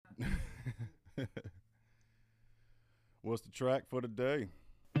What's the track for the day?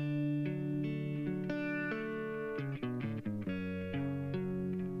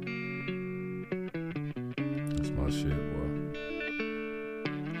 That's my shit, boy.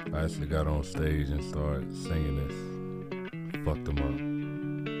 I actually got on stage and started singing this. Fucked them up.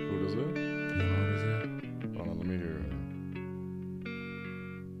 Who does it? You know what this is? Hold on, let me hear it.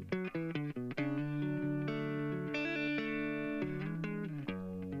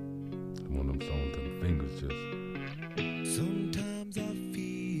 One of them songs, them fingers just. Sometimes I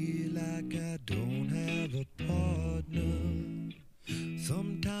feel like I don't have a partner.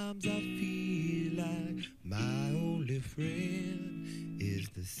 Sometimes I feel like my only friend is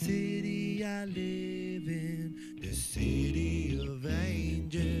the city I live in, the city of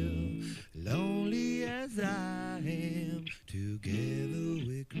angels. Lonely as I am, together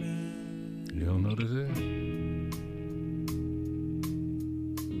we cry. You don't know this is?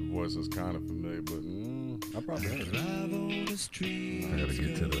 The voice is kind of familiar, but I probably heard it. Drive on the street. I gotta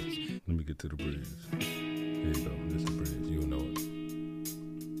get to the. Let me get to the bridge. Here you go. This is the bridge. You'll know it.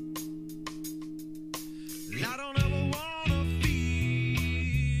 I don't ever wanna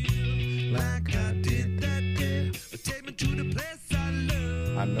feel like I did that day. Take me to the place I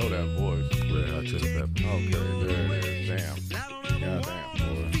love. I know that voice. Red Hot Chili Peppers. Okay, there it is. Damn. I don't ever Goddamn,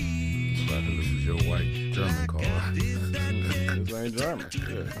 boy. It's like this is your white German car. This ain't German.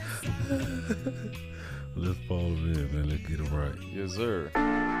 Yeah. Let's follow it in, man. Let's get it right. Yes, sir.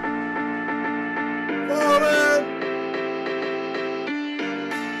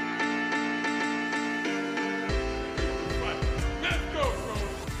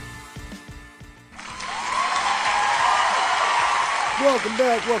 Welcome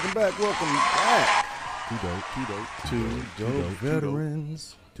back. Too dope. Two dope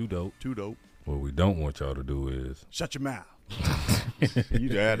veterans. Too dope. Too dope. What we don't want y'all to do is Shut your mouth.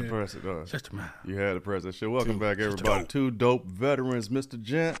 You had to press it, though. shut your mouth. You had to press that shit. Welcome back, everybody. Two dope veterans. Mr.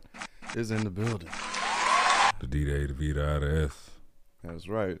 Gent is in the building. The D-Day, the V, the I, the S. That's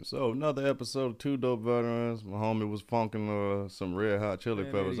right. So another episode of Two Dope Veterans. My homie was funking some Red Hot Chili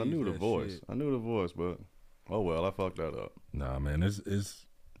Man, Peppers. they I knew use the that voice. shit. I knew the voice, but oh well, I fucked that up. Nah, man, it's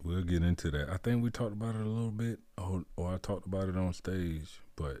we'll get into that. I think we talked about it a little bit, or I talked about it on stage,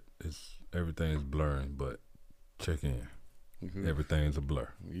 but everything's blurring. But check in. Everything's a blur.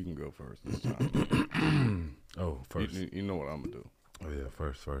 You can go first this time. Oh, first. You know what I'm gonna do. Oh yeah,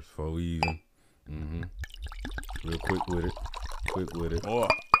 first. Before we even. Real quick with it. Oh,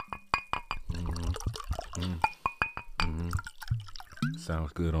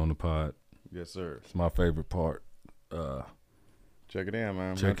 Sounds good on the pod. yes, sir. It's my favorite part. Check it in,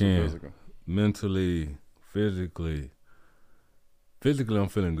 man. Check Mental, in. physical. Mentally, physically, I'm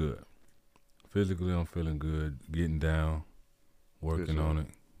feeling good. Physically, I'm feeling good. Getting down, working Good on it,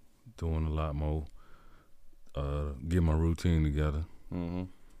 doing a lot more. Get my routine together.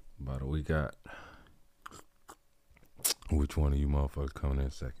 About a week out. Which one of you motherfuckers coming in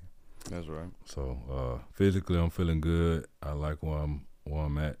second? That's right. So physically, I'm feeling good. I like where I'm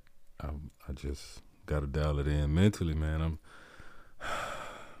at. I just gotta dial it in. Mentally, man,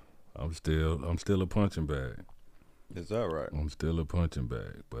 I'm still a punching bag. Is that right? I'm still a punching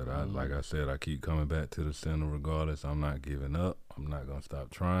bag. But like I said, I keep coming back to the center regardless. I'm not giving up. I'm not gonna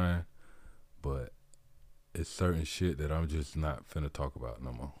stop trying. But it's certain shit that I'm just not finna talk about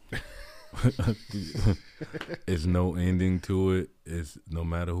no more. It's no ending to it. It's no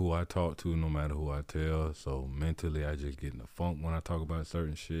matter who I talk to, no matter who I tell. So mentally, I just get in the funk when I talk about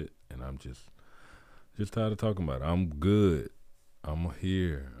certain shit, and I'm just tired of talking about it. I'm good. I'm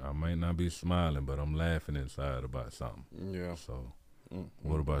here. I might not be smiling, but I'm laughing inside about something. Yeah. So,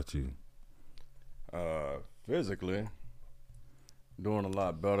 what about you? Physically, doing a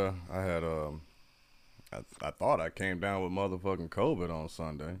lot better. I had I thought I came down with motherfucking COVID on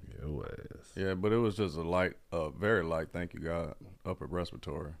Sunday. Your ass. Yeah, but it was just a very light, thank you God, upper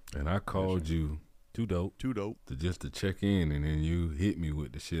respiratory. And I called you too dope to check in, and then you hit me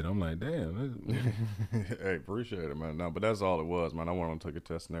with the shit. I'm like, damn. Hey, appreciate it, man. No, but that's all it was, man. I went on and took a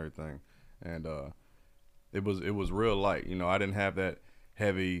test and everything, and it was real light. You know, I didn't have that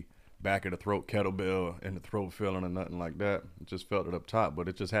heavy back of the throat kettlebell and the throat feeling or nothing like that. It just felt it up top, but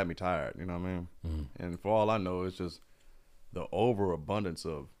it just had me tired. You know what I mean? And for all I know, it's just the overabundance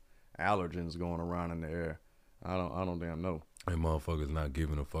of allergens going around in the air. I don't damn know. Hey, motherfuckers not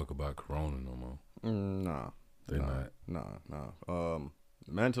giving a fuck about Corona no more. Nah. They not. Nah.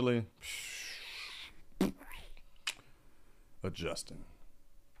 Mentally, adjusting.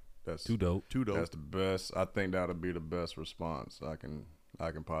 That's Too dope. That's the best. I think that'll be the best response I can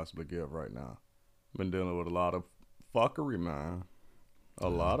possibly give right now. Been dealing with a lot of fuckery, man. a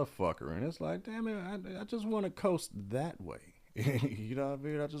lot of fuckery. And it's like, damn it, I just want to coast that way. You know what I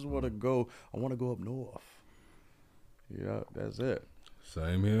mean? I just want to go. I want to go up north. Yeah, that's it.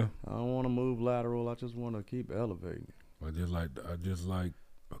 Same here. I don't want to move lateral. I just want to keep elevating. I just like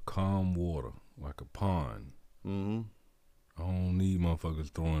a calm water, like a pond. Mm-hmm. I don't need motherfuckers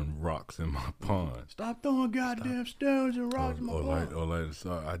throwing rocks in my pond. Stop throwing goddamn stones and rocks in my pond.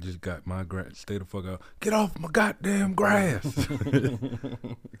 So I just got my grass. Stay the fuck out. Get off my goddamn grass.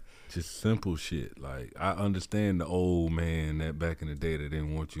 Just simple shit. Like, I understand the old man that back in the day that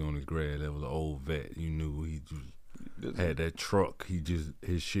didn't want you on his grass. That was an old vet. You knew he just had that truck.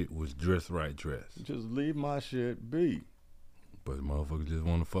 His shit was dressed. Just leave my shit be. But motherfuckers just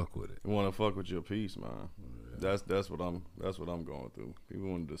want to fuck with it. You want to fuck with your peace, man. Yeah. That's what I'm going through. People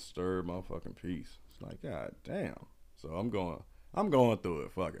want to disturb my fucking peace. It's like, God damn. So I'm going through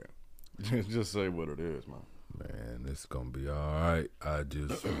it. Fuck it. Just say what it is, man. Man, it's gonna be all right. I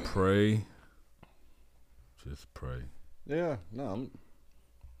just pray. Just pray. Yeah, no,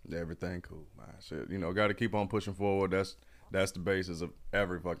 everything cool, man. Shit, got to keep on pushing forward. That's the basis of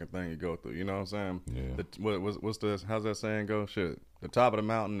every fucking thing you go through. You know what I'm saying? Yeah. What's this? How's that saying go? Shit, the top of the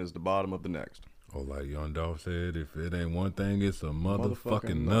mountain is the bottom of the next. Oh, like Young Dolph said, if it ain't one thing, it's a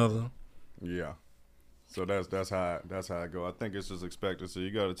motherfucking another. Yeah. So that's how I go. I think it's just expected. So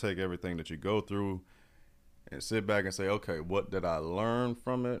you got to take everything that you go through and sit back and say, okay, what did I learn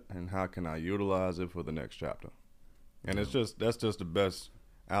from it, and how can I utilize it for the next chapter? And that's just the best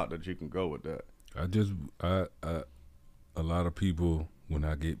out that you can go with that. A lot of people, when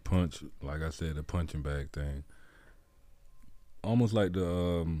I get punched, like I said, the punching bag thing, almost like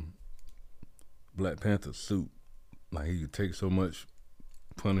the Black Panther suit. Like, he could take so much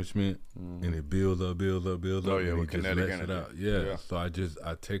punishment and it builds up. Oh yeah, and with he just kinetic lets energy. it out. Yeah. So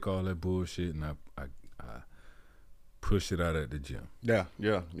I take all that bullshit and I push it out at the gym. Yeah.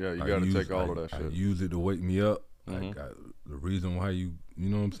 You got to take all of that shit. I use it to wake me up. Like, the reason why you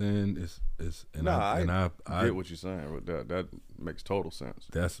know what I'm saying? I get what you're saying with that. That makes total sense.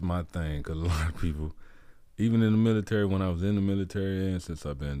 That's my thing, because a lot of people, even in the military, when I was in the military and since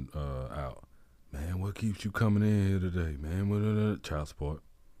I've been out, man, what keeps you coming in here today, man? What child support.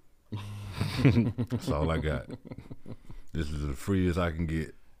 That's all I got. This is the freest I can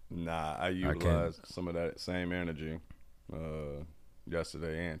get. Nah, I utilized some of that same energy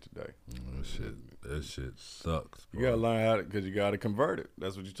yesterday and today. That shit sucks, bro. You gotta learn how to, because you gotta convert it.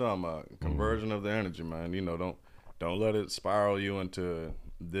 That's what you're talking about. Conversion of the energy, man. Don't let it spiral you into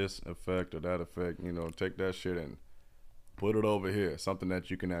this effect or that effect. Take that shit and put it over here, something that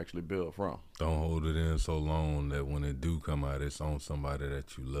you can actually build from. Don't hold it in so long that when it do come out, it's on somebody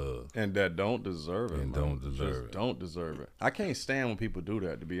that you love and that don't deserve it. And man. Don't deserve it. I can't stand when people do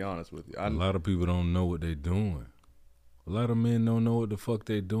that, to be honest with you. A lot of people don't know what they're doing. A lot of men don't know what the fuck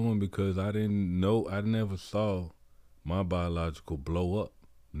they doing, because I never saw my biological blow up.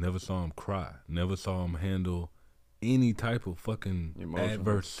 Never saw him cry. Never saw him handle any type of fucking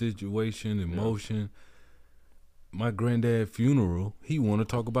adverse situation, emotion. Yeah. My granddad funeral, he want to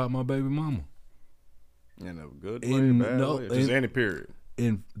talk about my baby mama. In a good way, bad way, just any period.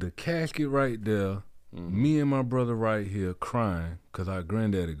 In the casket right there, me and my brother right here crying because our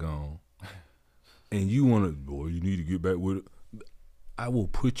granddaddy gone. And you want to, boy, you need to get back with it. I will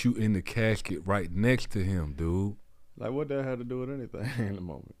put you in the casket right next to him, dude. Like, what that had to do with anything in the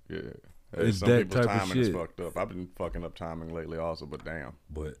moment? Yeah. Hey, it's some that people's type of timing shit. is fucked up. I've been fucking up timing lately also, but damn.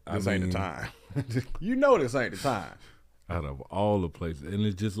 But this ain't the time. You know this ain't the time. Out of all the places. And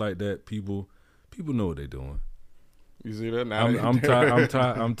it's just like that. People know what they're doing. You see that now?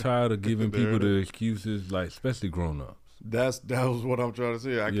 I'm tired of giving people the excuses, like, especially grown ups. That was what I'm trying to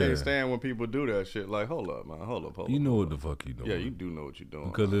say. I can't stand when people do that shit. Like, hold up, man. Hold up. You know what the fuck you doing. Yeah, you do know what you're doing.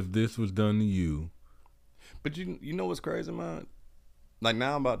 Because if this was done to you. But you know what's crazy, man? Like,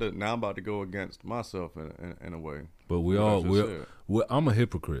 now I'm about to go against myself in a way. But I'm a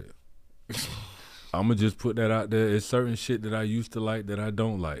hypocrite. I'm going to just put that out there. It's certain shit that I used to like that I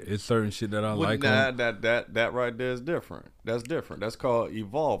don't like. It's certain shit that I like. That right there is different. That's different. That's called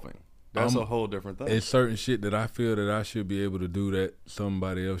evolving. That's a whole different thing. It's certain shit that I feel that I should be able to do that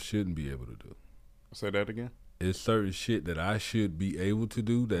somebody else shouldn't be able to do. Say that again? It's certain shit that I should be able to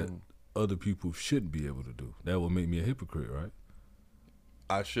do that other people shouldn't be able to do. That would make me a hypocrite, right?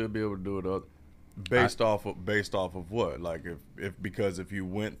 I should be able to do it based off of what? Like, if you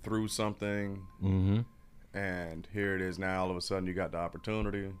went through something and here it is now, all of a sudden you got the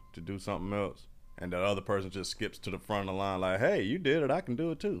opportunity to do something else, and that other person just skips to the front of the line like, hey, you did it, I can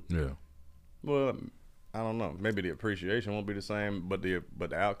do it too. Yeah. Well, I don't know. Maybe the appreciation won't be the same, but the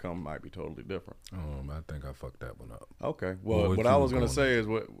outcome might be totally different. I think I fucked that one up. Okay. Well, what I was gonna say is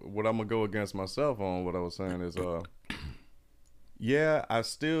what I'm gonna go against myself on. What I was saying is, yeah, I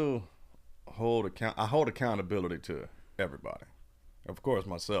still hold accountability to everybody. Of course,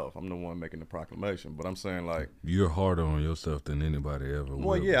 myself. I'm the one making the proclamation, but I'm saying like you're harder on yourself than anybody ever.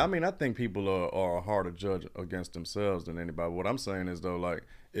 Well, yeah, I mean, I think people are a harder judge against themselves than anybody. What I'm saying is though, like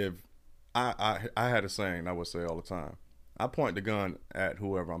if I had a saying I would say all the time, I point the gun at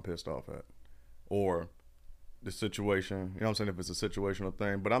whoever I'm pissed off at, or the situation. You know what I'm saying? If it's a situational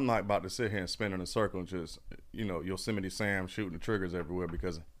thing, but I'm not about to sit here and spin in a circle and just Yosemite Sam shooting the triggers everywhere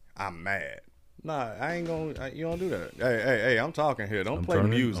because I'm mad. Nah, I ain't gonna. You don't do that. Hey, I'm talking here. Don't play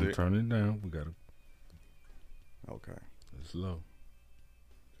music. I'm turning down. We gotta. Okay. It's low.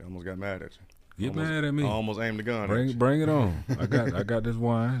 I almost got mad at you. Get mad at me. I almost aimed the gun at you. Bring it on. I got this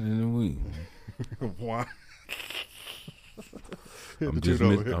wine and then we. Wine. I'm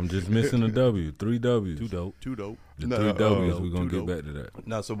just missing a W. 3 W's. Too dope. The 3 W's. We're gonna get back to that.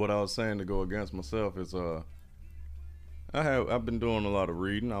 No, so what I was saying to go against myself is I've been doing a lot of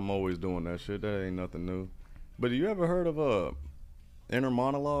reading. I'm always doing that shit. That ain't nothing new. But you ever heard of inner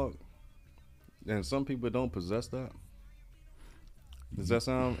monologue? And some people don't possess that. Does that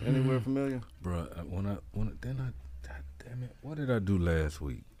sound anywhere familiar? Bro, God damn it, what did I do last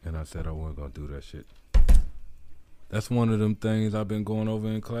week? And I said I wasn't gonna do that shit. That's one of them things I've been going over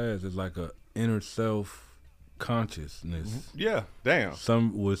in class. It's like a inner self consciousness. Yeah, damn.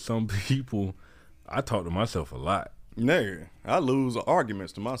 Some people, I talk to myself a lot. Nigga, I lose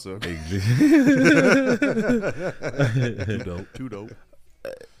arguments to myself. Too dope.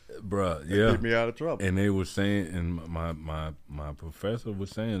 Bruh, yeah. Get me out of trouble. And they were saying, and my professor was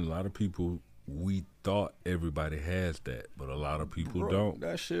saying, a lot of people, we thought everybody has that, but a lot of people don't.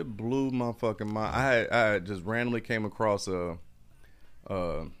 That shit blew my fucking mind. I just randomly came across not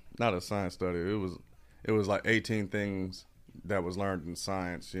a science study. It was like 18 things that was learned in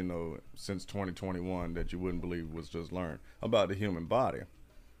science, since 2021 that you wouldn't believe was just learned about the human body.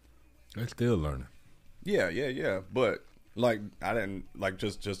 They're still learning. Yeah. But like I didn't like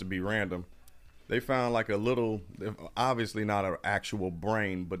just to be random. They found like a little, obviously not an actual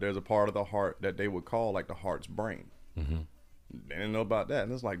brain, but there's a part of the heart that they would call like the heart's brain. Mm-hmm. They didn't know about that,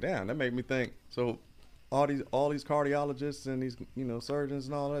 and it's like, damn, that made me think. So all these cardiologists and these surgeons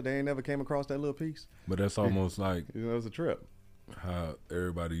and all that, they ain't never came across that little piece. But that's almost like it's a trip. How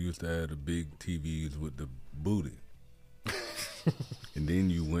everybody used to have the big TVs with the booty, and then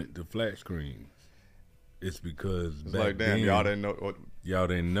you went to flat screens. It's because it's like, damn, y'all didn't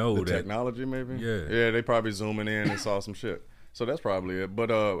know the technology, maybe. Yeah, they probably zooming in and saw some shit. So that's probably it. But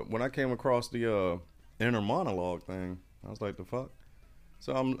when I came across the inner monologue thing, I was like, the fuck.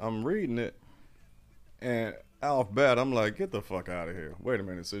 So I'm reading it, and off bat, I'm like, get the fuck out of here. Wait a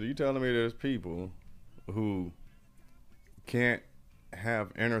minute. So you telling me there's people who can't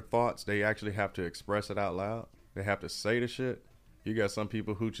have inner thoughts? They actually have to express it out loud. They have to say the shit. You got some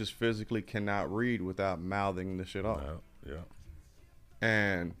people who just physically cannot read without mouthing the shit off. Yeah.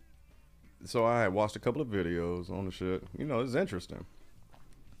 And so I had watched a couple of videos on the shit. It's interesting.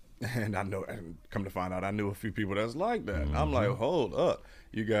 And and come to find out, I knew a few people that's like that. Mm-hmm. I'm like, hold up.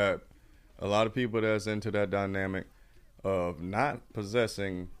 You got a lot of people that's into that dynamic of not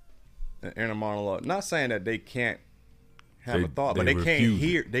possessing an inner monologue. Not saying that they can't have a thought, but they can't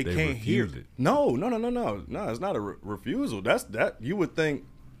hear. They can't hear it. No. It's not a refusal. That's that. You would think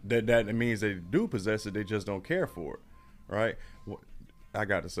that means they do possess it. They just don't care for it, right? I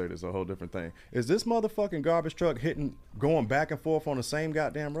got to say this, a whole different thing. Is this motherfucking garbage truck going back and forth on the same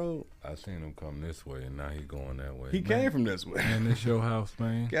goddamn road? I seen him come this way, and now he going that way. He came from this way. Man, this your house,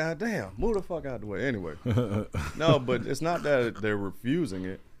 man. Goddamn, move the fuck out the way. Anyway, no, but it's not that they're refusing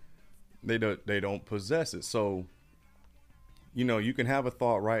it. They don't possess it. So, you can have a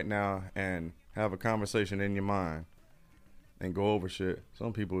thought right now and have a conversation in your mind and go over shit.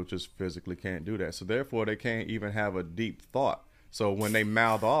 Some people just physically can't do that. So therefore, they can't even have a deep thought. So when they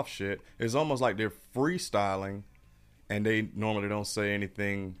mouth off shit, it's almost like they're freestyling, and they normally don't say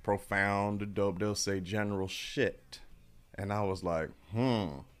anything profound or dope. They'll say general shit. And I was like,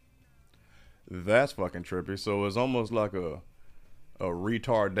 that's fucking trippy. So it's almost like a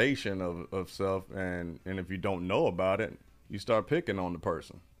retardation of self, and if you don't know about it, you start picking on the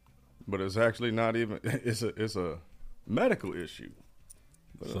person. But it's actually not even, it's a medical issue.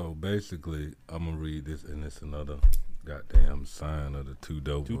 So basically, I'm going to read this, and it's another goddamn sign of the too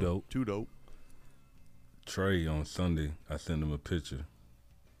dope. Too dope. Trey on Sunday, I sent him a picture.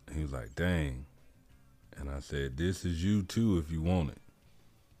 He was like, dang. And I said, this is you too if you want it.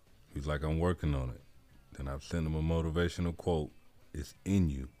 He's like, I'm working on it. then I've sent them a motivational quote. It's in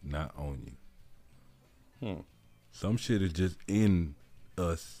you, not on you. Some shit is just in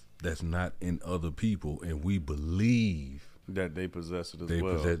us that's not in other people, and we believe that they possess it as they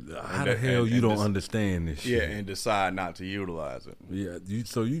well. possess. How the hell you don't understand this shit? Yeah, and decide not to utilize it. Yeah,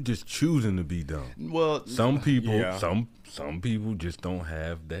 so you just choosing to be dumb. Well, Some people, yeah. some people just don't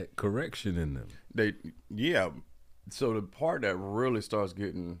have that correction in them. So the part that really starts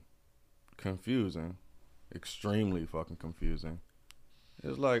getting confusing, extremely fucking confusing,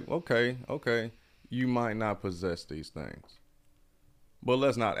 is like, okay, you might not possess these things, but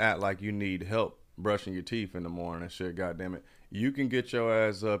let's not act like you need help brushing your teeth in the morning and shit. Goddamn it, you can get your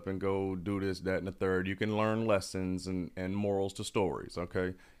ass up and go do this, that, and the third. You can learn lessons and morals to stories.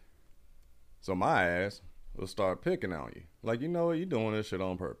 Okay, so my ass will start picking on you. Like, you know what, you doing this shit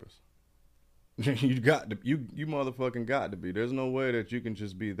on purpose. You got to, you motherfucking got to be. There's no way that you can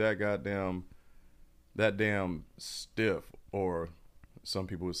just be that damn stiff, or some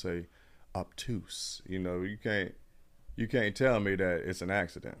people would say obtuse. You know, you can't tell me that it's an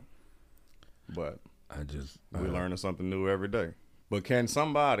accident. But we're learning something new every day. But can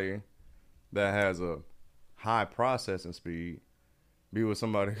somebody that has a high processing speed be with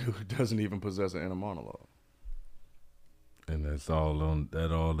somebody who doesn't even possess an inner monologue? And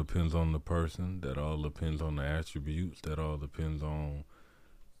that all depends on the person. That all depends on the attributes. That all depends on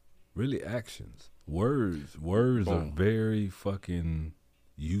really actions. Words Boom. are very fucking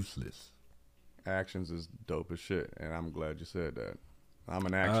useless. Actions is dope as shit, and I'm glad you said that. I'm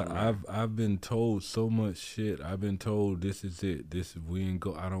an action man. I've been told so much shit. I've been told this is it. We ain't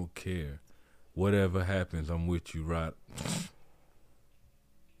go. I don't care. Whatever happens, I'm with you, right?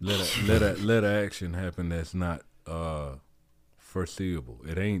 Let a action happen that's not foreseeable.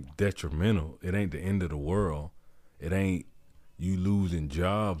 It ain't detrimental. It ain't the end of the world. It ain't you losing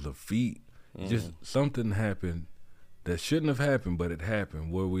jobs or feet. Just something happened that shouldn't have happened, but it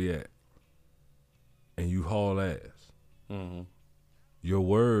happened. Where we at? And you haul ass. Your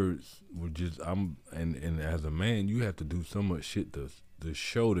words were just and as a man, you have to do so much shit to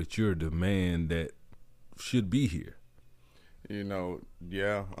show that you're the man that should be here. You know,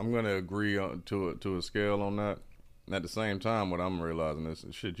 yeah, I'm gonna agree to a scale on that. And at the same time, what I'm realizing is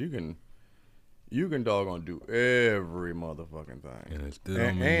shit. You can doggone do every motherfucking thing, and it still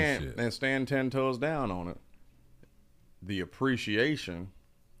don't mean shit. And stand 10 toes down on it. The appreciation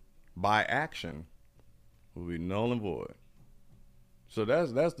by action will be null and void. So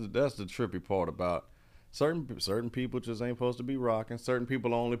that's the trippy part about certain people just ain't supposed to be rocking. Certain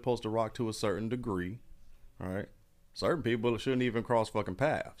people are only supposed to rock to a certain degree, right? Certain people shouldn't even cross fucking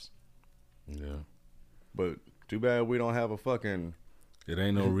paths. Yeah. But too bad we don't have a fucking. It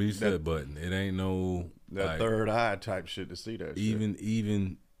ain't no reset button. It ain't no that third eye type shit to see that. Even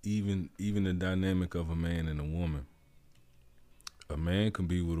the dynamic of a man and a woman. A man can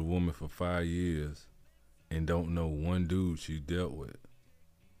be with a woman for 5 years and don't know one dude she dealt with,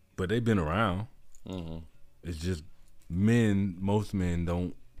 but they've been around. It's just most men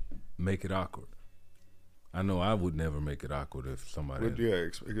don't make it awkward. I know I would never make it awkward if somebody.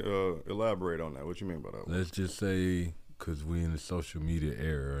 Elaborate on that. What you mean by that? Let's just say, because we in the social media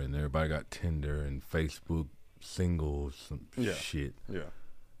era and everybody got Tinder and Facebook singles shit. Yeah.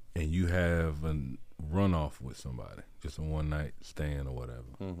 And you have a runoff with somebody, just a one night stand or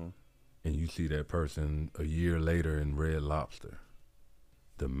whatever. And you see that person a year later in Red Lobster.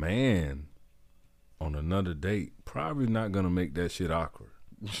 The man on another date probably not gonna make that shit awkward.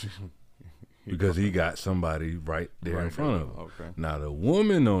 Because he got somebody right there in front of him. Okay. Now the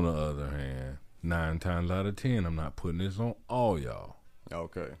woman, on the other hand, 9 times out of 10, I'm not putting this on all y'all.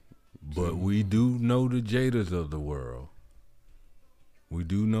 Okay. But we do know the Jadas of the world. We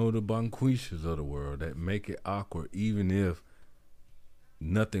do know the Bonquishas of the world that make it awkward even if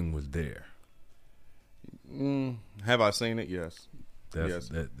nothing was there. Have I seen it? Yes. Yes.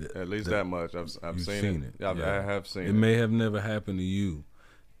 At least that much. I've seen it. I have seen it. It may have never happened to you.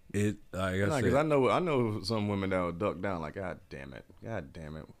 Like I said, because I know some women that would duck down like, God damn it.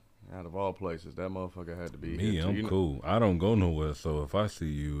 Out of all places, that motherfucker had to be me. here too. I'm cool. I don't go nowhere, so if I see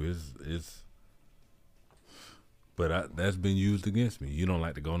you, it's. But that's been used against me. You don't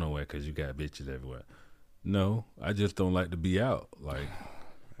like to go nowhere because you got bitches everywhere. No, I just don't like to be out. Like,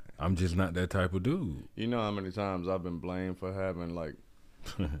 I'm just not that type of dude. You know how many times I've been blamed for having like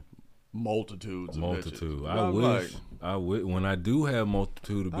multitudes of bitches. I wish when I do have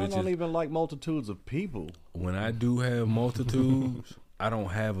multitude of bitches. I don't even like multitudes of people. When I do have multitudes, I don't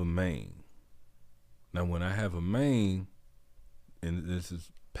have a main. Now, when I have a main, and this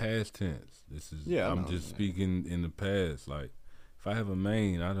is past tense. I'm just speaking in the past. Like, if I have a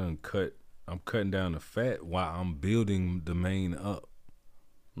main, I done cut I'm cutting down the fat while I'm building the mane up.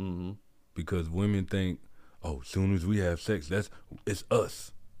 Mm-hmm. Because women think, oh, as soon as we have sex, it's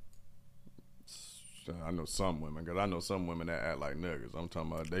us. I know some women, because I know some women that act like niggas. I'm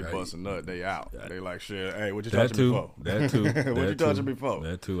talking about they busting nut, they out. They like, shit, hey, what you touching me for? That too. What you touching me for?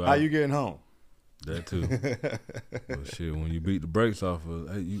 That too. How you getting home? That too. Well, shit, when you beat the brakes off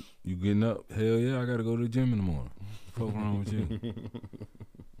of, hey, you getting up? Hell yeah, I got to go to the gym in the morning. What the fuck wrong with you?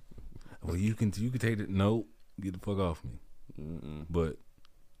 Well, you can take it. Nope, get the fuck off me. Mm-mm. But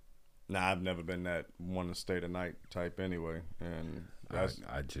nah, I've never been that want to stay the night type anyway, and I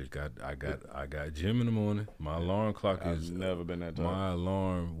got gym in the morning. My alarm clock I've never been that type. My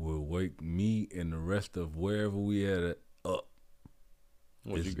alarm will wake me and the rest of wherever we at up.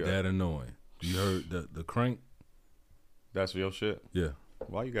 What it's you got? That annoying. You heard the crank? That's your shit? Yeah.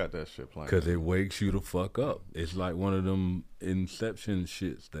 Why you got that shit playing? Because it wakes you the fuck up. It's like one of them Inception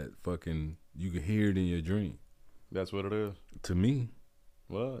shits that fucking, you can hear it in your dream. That's what it is? To me.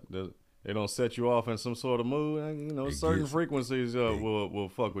 What? It don't set you off in some sort of mood? You know, certain frequencies will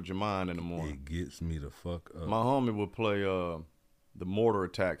fuck with your mind in the morning. It gets me the fuck up. My homie would play the mortar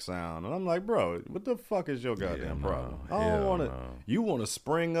attack sound, and I'm like, bro, what the fuck is your goddamn problem? I don't want to. You want to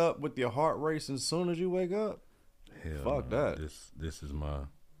spring up with your heart racing as soon as you wake up? Hell fuck no. that. This is my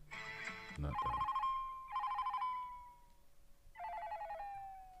not that.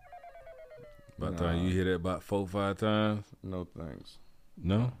 By the time you hear that about 4 or 5 times, no thanks.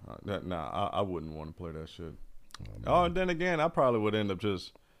 No, I wouldn't want to play that shit. Oh, and then again, I probably would end up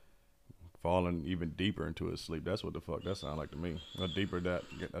just falling even deeper into his sleep. That's what the fuck that sound like to me. A deeper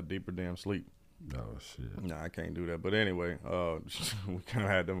damn sleep. Oh shit. Nah, I can't do that. But anyway, we kind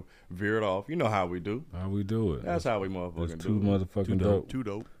of had them veer it off. You know how we do. How we do it. That's how we motherfucking it's do too it. Motherfucking dope. Too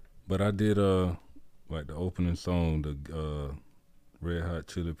dope. But I did like the opening song, the Red Hot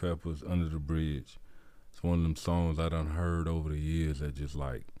Chili Peppers, Under the Bridge. It's one of them songs I done heard over the years that just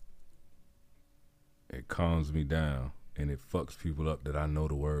like, it calms me down and it fucks people up that I know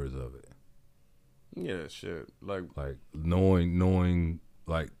the words of it. Yeah, shit. Like knowing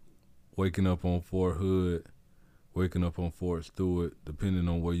like waking up on Fort Hood, waking up on Fort Stewart, depending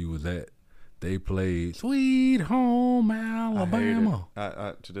on where you was at, they played Sweet Home Alabama.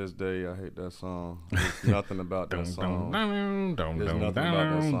 I to this day, I hate that song. There's nothing about that song. There's nothing about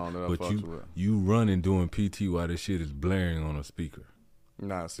that song that I fucks with. You running doing PT while this shit is blaring on a speaker.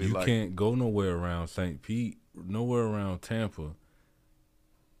 Nah, see, you can't go nowhere around St. Pete, nowhere around Tampa,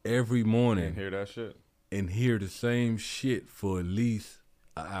 every morning and hear that shit and hear the same shit for at least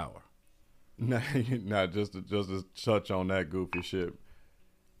an hour. Nah, just to touch on that goofy shit.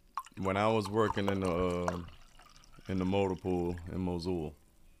 When I was working in the motor pool in Mosul,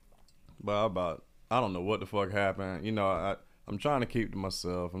 but I don't know what the fuck happened. You know, I'm trying to keep to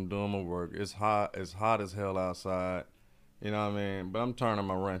myself. I'm doing my work. It's hot as hell outside. You know what I mean? But I'm turning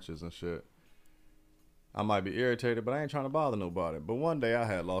my wrenches and shit. I might be irritated, but I ain't trying to bother nobody. But one day I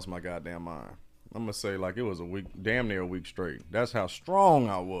had lost my goddamn mind. I'm gonna say like it was a week, damn near a week straight. That's how strong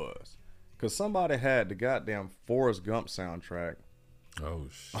I was. Cause somebody had the goddamn Forrest Gump soundtrack. Oh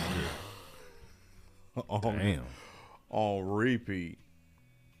shit! Damn. On repeat.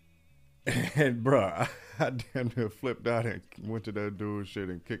 And bruh, I damn near flipped out and went to that dude's shit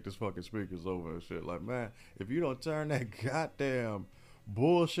and kicked his fucking speakers over and shit. Like, man, if you don't turn that goddamn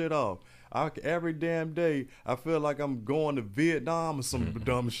bullshit off, every damn day I feel like I'm going to Vietnam or some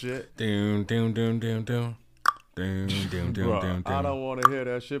dumb shit. Down. Bruh, I don't want to hear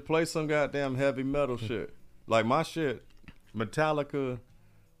that shit. Play some goddamn heavy metal shit. Like my shit, Metallica,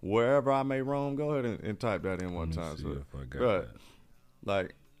 Wherever I May Roam. Go ahead and type that in one time. See if I got bruh, that.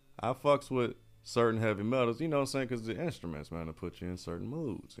 like, I fucks with certain heavy metals, you know what I'm saying? Because the instruments, man, to put you in certain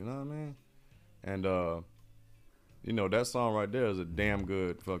moods, you know what I mean? And, you know, that song right there is a damn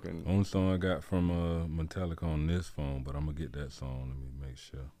good fucking... Only song I got from Metallica on this phone, but I'm going to get that song. Let me make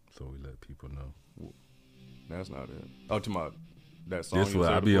sure so we let people know. That's not it. Oh, to my... That song. This way,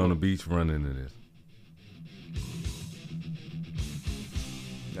 I be on the beach running to this.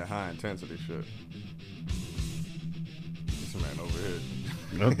 That high intensity shit. This man over here.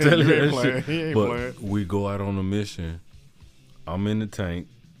 I'm telling you that playing. shit. He ain't but playing. We go out on a mission. I'm in the tank.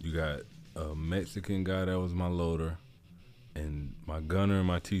 You got a Mexican guy that was my loader, and my gunner and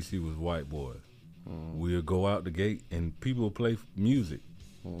my TC was white boys. We'll go out the gate, and people play music.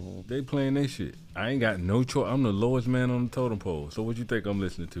 They playing their shit. I ain't got no choice. I'm the lowest man on the totem pole. So what you think I'm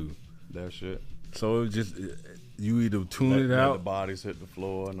listening to? That shit. So it just, you either tune it Let out. the bodies hit the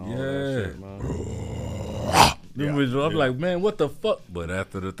floor and all that shit, man. I'm like, man, what the fuck? But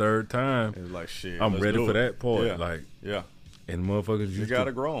after the third time, It's like shit. I'm let's ready do for it. that part. Yeah. Like, yeah. And motherfuckers You used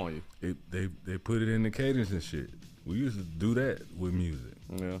gotta to, grow on you. they put it in the cadence and shit. We used to do that with music.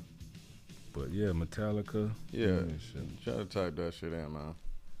 Yeah. But yeah, Metallica. Yeah. Shit. Try to type that shit in, man.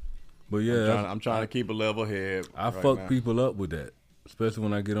 But yeah, I'm trying to keep a level head. I right fuck now. people up with that, especially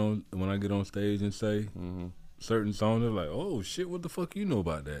when I get on stage and say certain songs. They're like, "Oh shit, what the fuck you know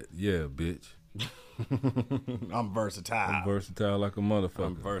about that?" Yeah, bitch. I'm versatile. I'm versatile like a motherfucker.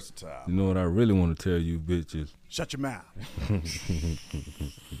 I'm versatile. You know what I really want to tell you, bitches? Shut your mouth.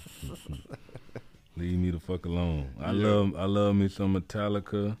 Leave me the fuck alone. I love me some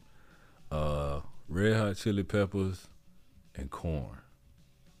Metallica, Red Hot Chili Peppers, and Korn.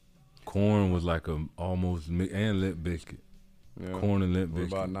 Korn was like a almost and Limp Bizkit. Yeah. Korn and Limp What Bizkit.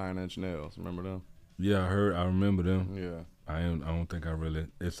 about 9 Inch Nails? Remember them? Yeah, I remember them. Yeah. I don't think I really.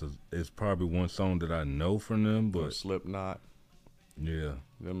 It's probably one song that I know from them, Or but Slipknot. yeah,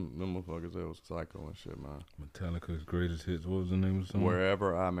 Them motherfuckers, that was psycho and shit, man. Metallica's greatest hits. What was the name of the song?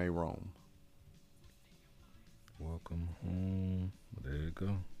 Wherever I may roam. Welcome home. There you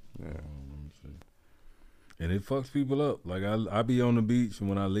go. Yeah. Let me see. And it fucks people up. Like I be on the beach and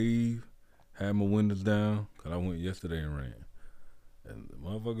when I leave, have my windows down, cause I went yesterday and ran. And the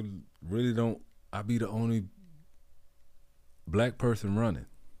motherfuckers really don't. I be the only black person running.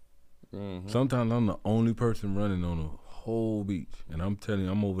 Mm-hmm. Sometimes I'm the only person running on the whole beach, and I'm telling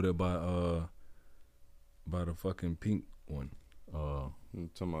you, I'm over there by the fucking pink one. You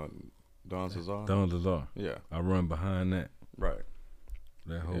talking about Don Cesar? Don Lazar. Yeah. I run behind that Right.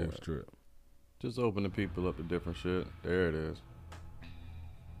 whole Yeah. strip. Just opening people up to different shit. There it is.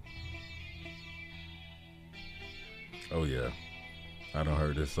 Oh yeah, I done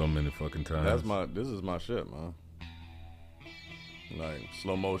heard this so many fucking times. This is my shit, man. Like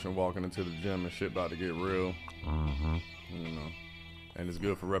slow motion walking into the gym and shit about to get real. Mm-hmm. You know. And it's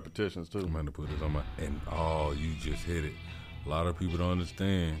good for repetitions too. I'm about to put this on my. And you just hit it. A lot of people don't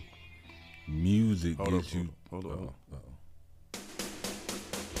understand. Music gets you. Hold on.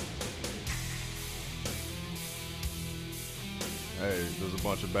 Hey, there's a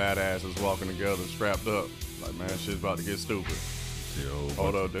bunch of badasses walking together, strapped up. Like, man, shit's about to get stupid. See a whole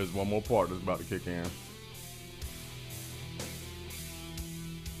Hold bunch- up, there's one more part that's about to kick in.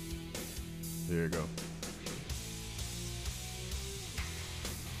 Here you go.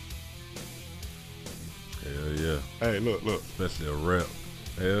 Hell yeah. Hey, look. Especially a rep.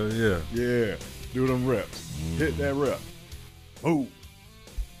 Hell yeah. Yeah, do them reps. Hit that rep. Ooh.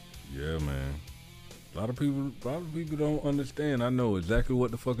 Yeah, man. A lot of people don't understand. I know exactly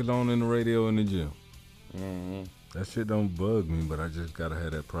what the fuck is on in the radio in the gym. Mm-hmm. That shit don't bug me, but I just gotta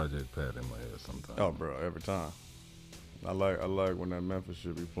have that Project Pat in my head sometimes. Oh, bro, every time. I like when that Memphis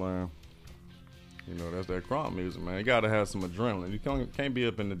shit be playing. You know, that's that crunk music, man. You gotta have some adrenaline. You can't be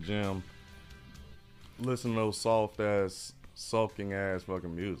up in the gym listening to those soft ass, sulking ass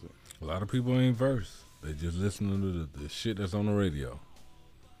fucking music. A lot of people ain't verse. They just listening to the shit that's on the radio.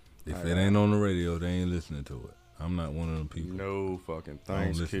 If it ain't on the radio, they ain't listening to it. I'm not one of them people. No fucking I don't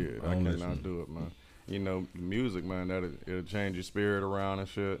thanks, listen. kid. I I don't cannot listen. do it, man. You know, the music, man, it'll change your spirit around and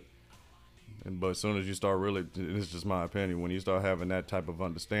shit. But as soon as you start really, this is just my opinion, when you start having that type of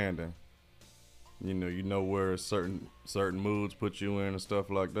understanding, you know where certain moods put you in and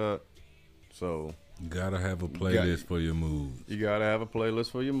stuff like that. So You gotta have a playlist for your moves. you gotta have a playlist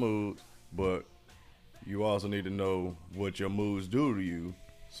for your moods, but you also need to know what your moods do to you.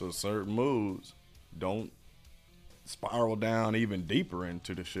 So certain moods don't spiral down even deeper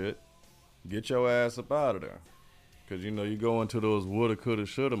into the shit. Get your ass up out of there. Because, you go into those woulda, coulda,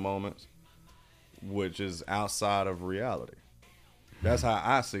 shoulda moments, which is outside of reality. That's how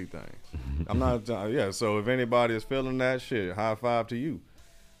I see things. I'm not, so if anybody is feeling that shit, high five to you.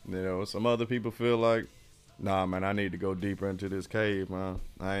 Some other people feel like, nah, man, I need to go deeper into this cave, man.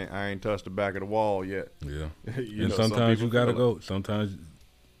 I ain't touched the back of the wall yet. Yeah. You And know, some sometimes people you gotta feel go. Sometimes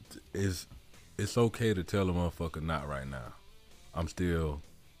it's okay to tell a motherfucker not right now. I'm still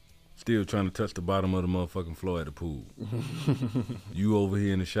trying to touch the bottom of the motherfucking floor at the pool. You over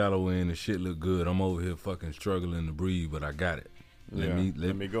here in the shallow end, the shit look good. I'm over here fucking struggling to breathe, but I got it. Let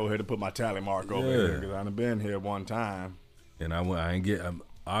me go ahead and put my tally mark over here because I done been here one time. And I'm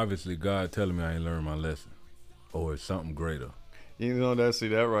obviously God telling me I ain't learned my lesson, or it's something greater.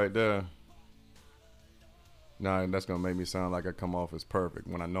 That right there. Nah, that's gonna make me sound like I come off as perfect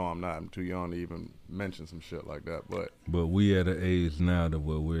when I know I'm not. I'm too young to even mention some shit like that. But we at an age now that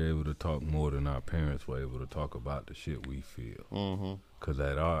where we're able to talk more than our parents were able to talk about the shit we feel. Mm-hmm. Cause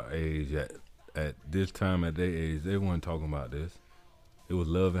at our age, at this time at their age, they weren't talking about this. It was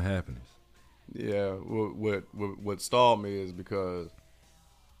love and happiness. Yeah, what stalled me is because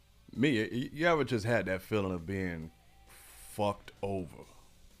you ever just had that feeling of being fucked over.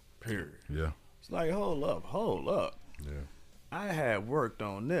 Period. Yeah. It's like, hold up. Yeah. I had worked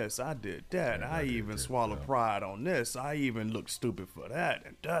on this. I did that. I even swallowed pride on this. I even looked stupid for that.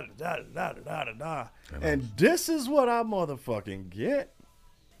 And da da da da da da da. And this is what I motherfucking get.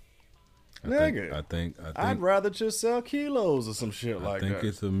 Nigga. I think I'd rather just sell kilos or some shit like that. I think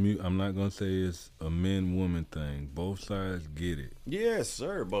it's I'm not gonna say it's a men-woman thing. Both sides get it. Yes,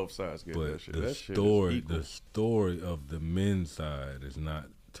 sir. Both sides get that shit. The That shit story, is equal. the story of the men's side is not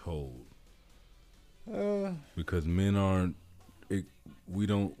told because men aren't. We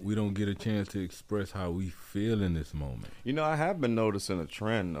don't get a chance to express how we feel in this moment. You know, I have been noticing a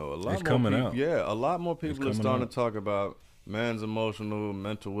trend though. It's coming out. Yeah, a lot more people are starting out. to talk about men's emotional,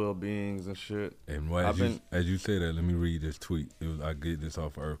 mental well-beings and shit. And as you say that, let me read this tweet. I get this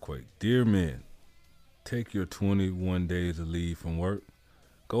off of Earthquake. Dear men, take your 21 days of leave from work.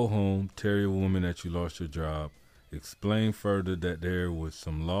 Go home, tell your woman that you lost your job. Explain further that there was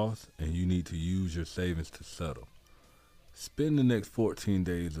some loss and you need to use your savings to settle. Spend the next 14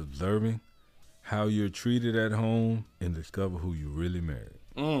 days observing how you're treated at home and discover who you really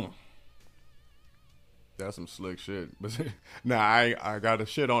married. That's some slick shit. But nah, I got to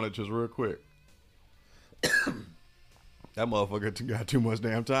shit on it just real quick. That motherfucker got too much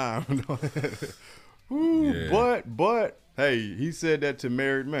damn time. Ooh, Yeah. But hey, he said that to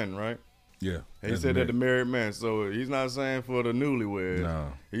married men, right? Yeah. He said that to married men. So he's not saying for the newlyweds.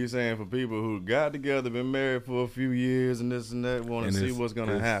 No. He's saying for people who got together, been married for a few years and this and that, want to see what's going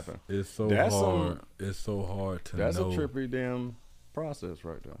to happen. It's so That's hard. It's so hard to know. That's a trippy damn process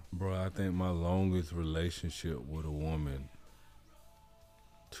right there. Bro, I think my longest relationship with a woman,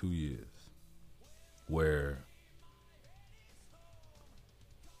 2 years, where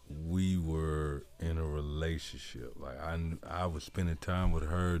we were in a relationship. Like I was spending time with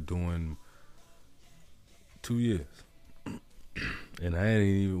her doing 2 years, and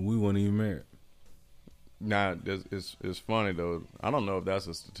we weren't even married. Now, it's funny though. I don't know if that's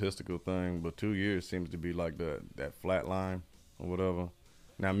a statistical thing, but 2 years seems to be like that flat line or whatever.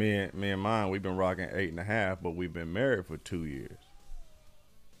 Now, me and mine, we've been rocking 8.5, but we've been married for 2 years.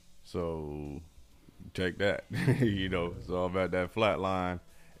 So take that. You know, it's all about that flat line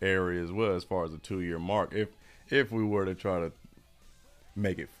area as well as far as the 2 year mark. If we were to try to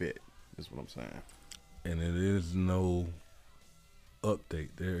make it fit, is what I'm saying. And it is no update.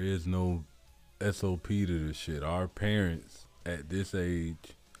 There is no SOP to this shit. Our parents at this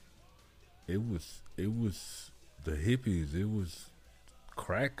age, it was the hippies. It was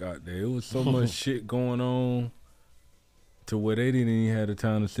crack out there. It was so much shit going on to where they didn't even have the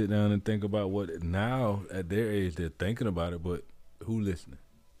time to sit down and think about what. Now at their age they're thinking about it, but who listening?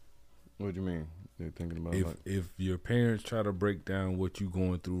 What do you mean? They're thinking about it? If your parents try to break down what you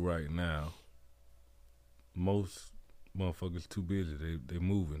going through right now, most motherfuckers too busy. They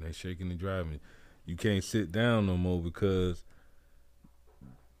moving, they shaking and driving. You can't sit down no more because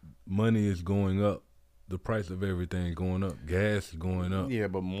money is going up. The price of everything going up. Gas is going up. Yeah,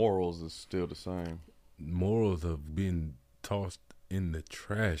 but morals is still the same. Morals have been tossed in the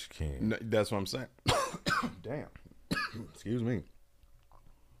trash can. No, that's what I'm saying. Damn. Excuse me.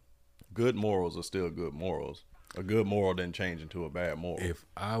 Good morals are still good morals. A good moral didn't change into a bad moral. If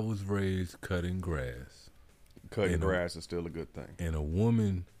I was raised cutting grass, Cutting grass is still a good thing. and a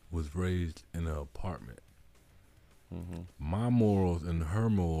woman was raised in an apartment, my morals and her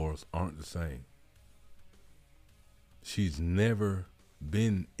morals aren't the same. She's never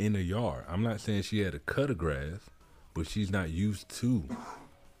been in a yard. I'm not saying she had to cut a grass, but she's not used to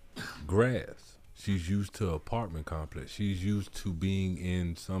grass. She's used to apartment complex. She's used to being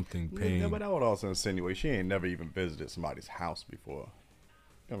in something paying. Yeah, but that would also insinuate she ain't never even visited somebody's house before.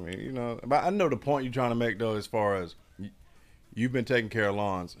 I mean, you know, but I know the point you're trying to make though, as far as you've been taking care of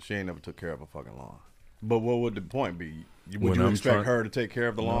lawns. She ain't never took care of a fucking lawn. But what would the point be? Would you expect her to take care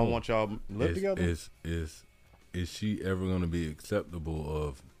of the lawn once y'all live together? Is she ever going to be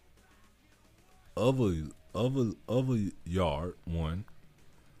acceptable of a yard? One,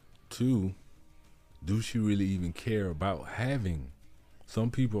 two. Do she really even care about having?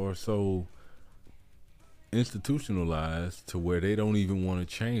 Some people are so institutionalized to where they don't even want to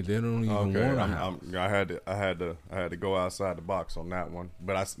change. They don't even want a house. I had to go outside the box on that one.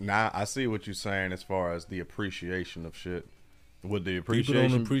 But I see what you're saying as far as the appreciation of shit. With the appreciation,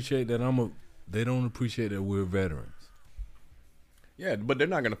 people don't appreciate that they don't appreciate that we're veterans. Yeah, but they're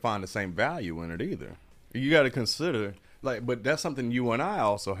not going to find the same value in it either. You got to consider like, but that's something you and I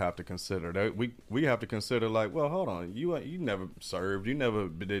also have to consider. That we have to consider, like, well, hold on, you never served, you never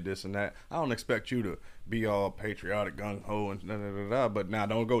did this and that. I don't expect you to be all patriotic, gung ho, and da da da da. But now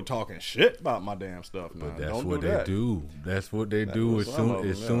don't go talking shit about my damn stuff. Now. But that's don't what do they that. do. That's what they do. was As some soon of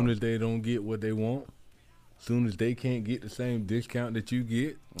as them, soon yeah. as they don't get what they want, soon as they can't get the same discount that you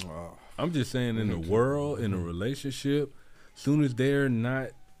get. Oh, I'm just saying, in the world, in a relationship, soon as they're not,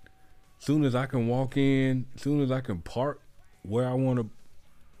 soon as I can walk in, soon as I can park where I want to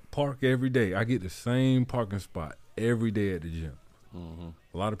park every day, I get the same parking spot every day at the gym.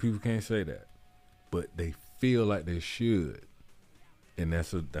 A lot of people can't say that, but they feel like they should, and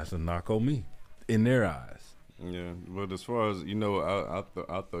that's a knock on me in their eyes. yeah. But as far as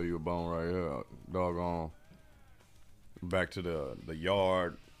I'll throw you a bone right here, doggone. Back to the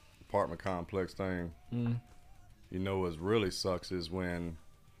yard apartment complex thing. You know what really sucks is when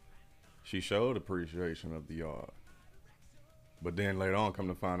she showed appreciation of the yard, but then later on come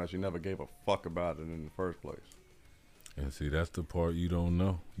to find out she never gave a fuck about it in the first place. And see, that's the part you don't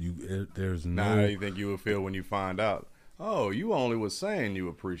know. There's no. Now, how do you think you would feel when you find out? Oh, you only was saying you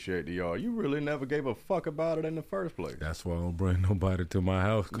appreciate the yard. You really never gave a fuck about it in the first place. That's why I don't bring nobody to my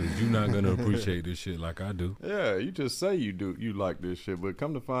house, because you're not gonna appreciate this shit like I do. Yeah, you just say you like this shit, but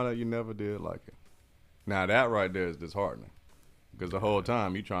come to find out you never did like it. Now that right there is disheartening, because the whole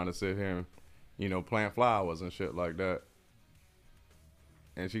time you trying to sit here and, plant flowers and shit like that,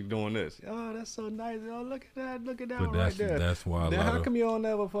 and she doing this. Oh, that's so nice. Oh, look at that But one right there. that's why a Then lot how of come you don't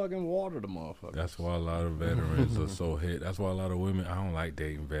never fucking water the motherfucker? that's why a lot of veterans are so head. That's why a lot of women. I don't like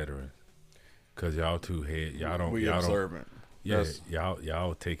dating veterans, cause y'all too head. Y'all don't. We y'all observant. don't. Yeah, That's-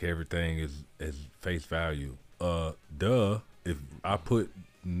 y'all take everything as face value. If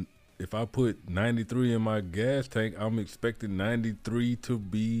I put 93 in my gas tank, I'm expecting 93 to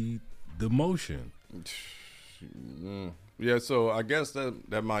be the motion. Yeah, so I guess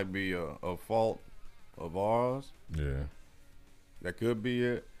that might be a fault of ours. Yeah. That could be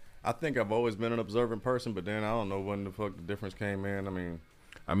it. I think I've always been an observant person, but then I don't know when the fuck the difference came in.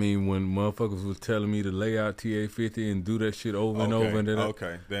 I mean, when motherfuckers was telling me to lay out TA50 and do that shit over and over, and then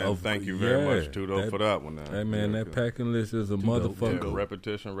okay. Then thank you very much, Tudo, for that one. Hey man, that packing list is a motherfucker.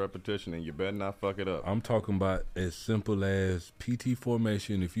 Yeah, repetition, and you better not fuck it up. I'm talking about as simple as PT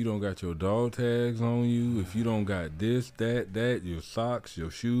formation. If you don't got your dog tags on you, if you don't got this, that, your socks,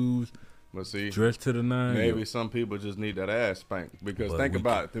 your shoes, But see, dressed to the nine. maybe some people just need that ass spanked. Because But think we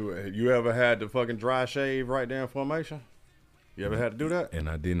about it. You ever had the fucking dry shave right there in formation? You ever had to do that? And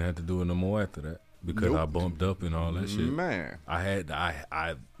I didn't have to do it no more after that because I Nope. bumped up and all that shit. Man.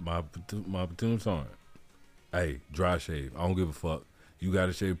 My platoon sergeant. Hey, dry shave. I don't give a fuck. You got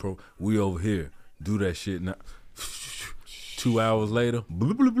to shave pro. We over here. Do that shit now. 2 hours later.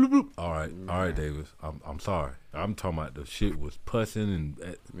 Bloop, bloop, bloop, bloop. All right, Davis. I'm sorry. I'm talking about the shit was pussing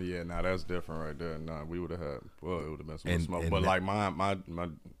and. Yeah, now that's different right there. Nah, we would have had. Well, it would have been some And- smoke. and But that- like my,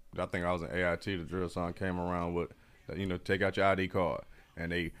 I think I was in AIT. The drill sergeant came around with, take out your ID card, and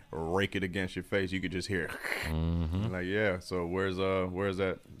they rake it against your face. You could just hear. Mm-hmm. Like, yeah. So where's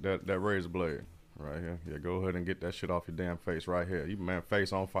that razor blade? Right here. Yeah, go ahead and get that shit off your damn face right here. You man,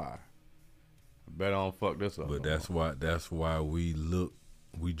 face on fire. Better don't fuck this up. But that's why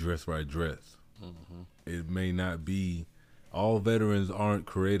we dress right dress. Mm-hmm. It may not be. All veterans aren't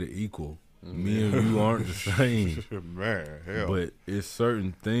created equal. Me and you aren't the same. Man, hell. But it's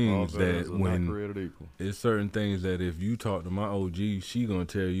certain All things veterans that are not when created equal. it's certain things that if you talk to my OG, she gonna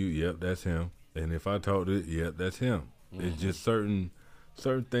tell you, "Yep, that's him." And if I talk to, "Yep, that's him." It's just certain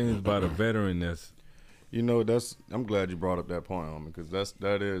things about a veteran that's. I'm glad you brought up that point, homie, because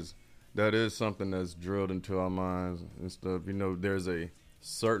that is something that's drilled into our minds and stuff. There's a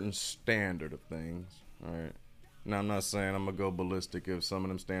certain standard of things, all right? Now, I'm not saying I'm gonna go ballistic if some of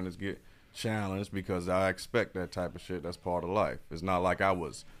them standards get challenged, because I expect that type of shit. That's part of life. It's not like I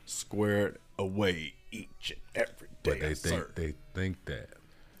was squared away each and every day. But they sir. think that.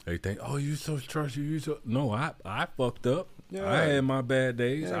 They think, oh, you so trusty, you so. No, I fucked up. Yeah. I had my bad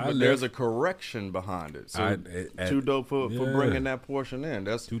days. Yeah, I but left. there's a correction behind it. So too dope for bringing that portion in.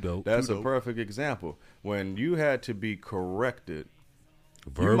 That's Too dope. That's Too a dope. perfect example. When you had to be corrected,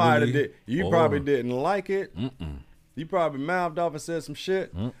 verbally, you might have did. You or- probably didn't like it. You probably mouthed off and said some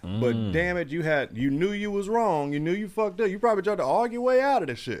shit. But damn it, you knew you was wrong. You knew you fucked up. You probably tried to argue your way out of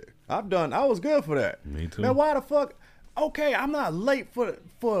this shit. I was good for that. Me too. Man, why the fuck? Okay, I'm not late for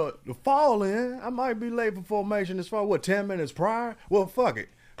the fall in. I might be late for formation as far 10 minutes prior. Well, fuck it.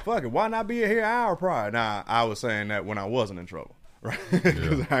 Why not be here an hour prior? Now, I was saying that when I wasn't in trouble, right?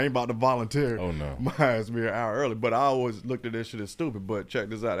 Because I ain't about to volunteer. Oh, no. My ass be an hour early. But I always looked at this shit as stupid. But check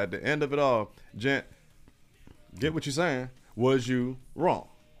this out. At the end of it all, gent, Get what you're saying? Was you wrong?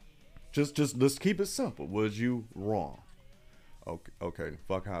 Just let's keep it simple. Was you wrong? Okay.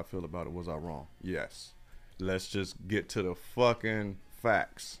 Fuck how I feel about it. Was I wrong? Yes. Let's just get to the fucking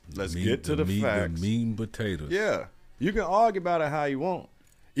facts. Let's get to the facts. The meat and potatoes. Yeah. You can argue about it how you want.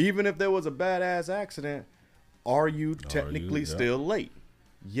 Even if there was a badass accident, are you technically still late?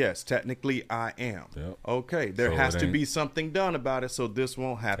 Yes, technically I am. Yep. Okay, there So has it to ain't- be something done about it so this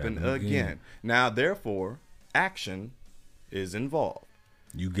won't happen again. Now, therefore, action is involved.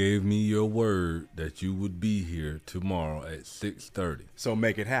 You gave me your word that you would be here tomorrow at 6:30. So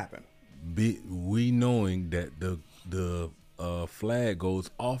make it happen. We knowing that the flag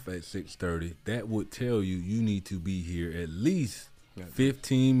goes off at 6:30, that would tell you need to be here at least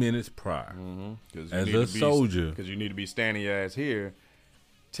 15 minutes prior. As a soldier. Because you need to be standing your ass here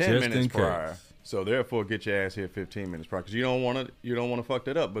 10 Just in minutes prior. case. So therefore, get your ass here 15 minutes prior. Because you don't want to fuck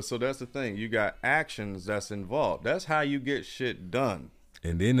that up. But so that's the thing. You got actions that's involved. That's how you get shit done.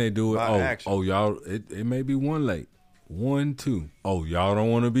 And then they do it. By action. Oh, y'all, it may be one late. 1, 2. Oh, y'all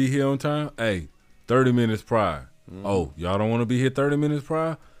don't want to be here on time? Hey, 30 minutes prior. Oh, y'all don't want to be here 30 minutes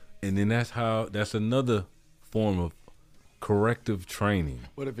prior? And then that's another form of corrective training.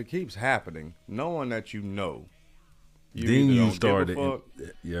 But if it keeps happening, knowing that you know, Then either you don't start give a fuck,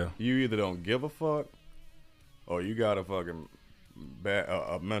 yeah. you either don't give a fuck, or you got a fucking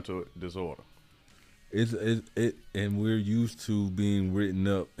a mental disorder. And we're used to being written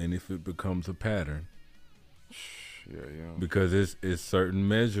up, and if it becomes a pattern, Yeah. because it's certain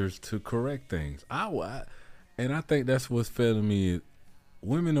measures to correct things. And I think that's what's failing me.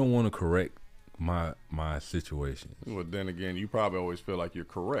 Women don't want to correct my situations. Well, then again, you probably always feel like you're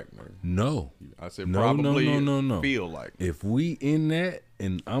correct, man. No. I said No, probably no. feel like. If we in that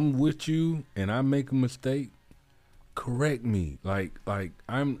and I'm with you and I make a mistake, correct me. Like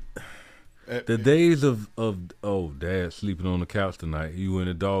I'm the days of dad sleeping on the couch tonight, you in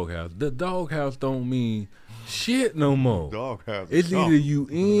the doghouse. The doghouse don't mean shit no more. Doghouse. It's either you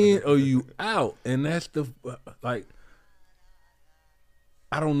in or you out, and that's the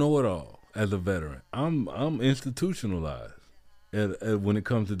I don't know it all as a veteran. I'm institutionalized when it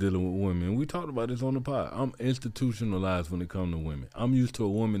comes to dealing with women. We talked about this on the pod. I'm institutionalized when it comes to women. I'm used to a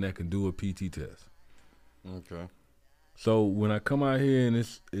woman that can do a PT test. Okay. So when I come out here and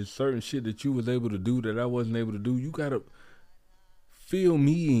it's certain shit that you was able to do that I wasn't able to do, you gotta fill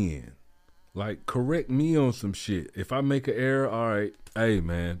me in. Like, correct me on some shit. If I make an error, all right, hey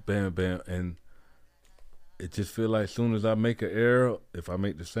man, bam, bam, and it just feel like as soon as I make an error, if I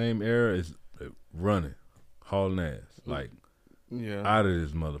make the same error, it's running, hauling ass, like out of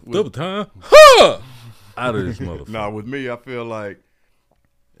this motherfucker. Double time, out of this motherfucker. Nah, with me, I feel like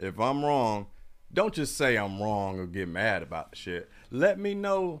if I'm wrong, don't just say I'm wrong or get mad about the shit. Let me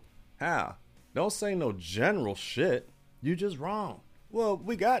know how. Don't say no general shit. You just wrong. Well,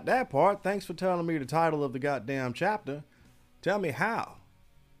 we got that part. Thanks for telling me the title of the goddamn chapter. Tell me how.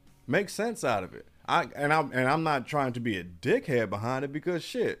 Make sense out of it. I'm not trying to be a dickhead behind it because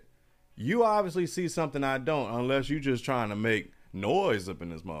shit, you obviously see something I don't unless you just trying to make noise up in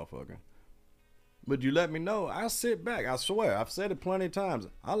this motherfucker. But you let me know. I sit back. I swear, I've said it plenty of times.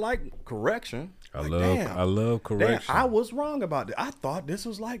 I like correction. I love correction. Damn, I was wrong about it. I thought this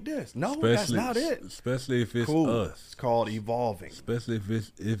was like this. No, that's not it. Especially if it's Cool. us. It's called evolving. Especially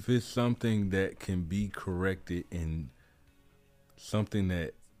if it's something that can be corrected and something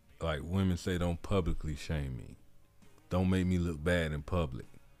that, like women say, don't publicly shame me. Don't make me look bad in public.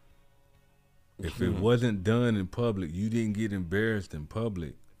 If it wasn't done in public, you didn't get embarrassed in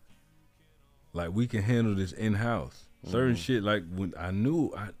public. Like, we can handle this in house. Certain shit, like when I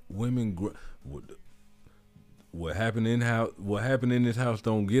knew women, what happened in this house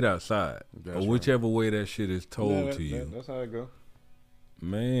don't get outside. That's or whichever way that shit is told to you. That's how it go.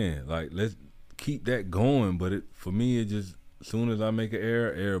 Man, like, let's keep that going. But for me, it just, as soon as I make an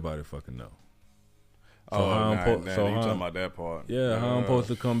error, everybody fucking know. So you talking about that part? Yeah, how I'm supposed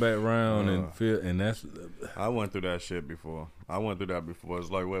to come back around and feel, and that's. I went through that shit before. It's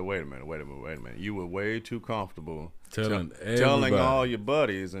like, wait a minute. You were way too comfortable telling all your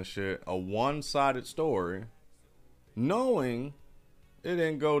buddies and shit a one-sided story, knowing it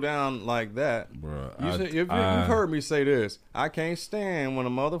didn't go down like that. Bruh, You've heard me say this. I can't stand when a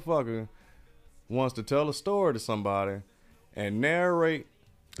motherfucker wants to tell a story to somebody and narrate.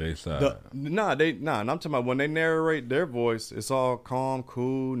 They side. I'm talking about when they narrate their voice, it's all calm,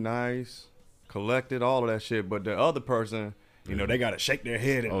 cool, nice, collected, all of that shit. But the other person You know, they gotta shake their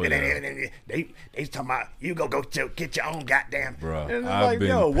head and they talking about you go get your own goddamn. Bro, and it's I've like, been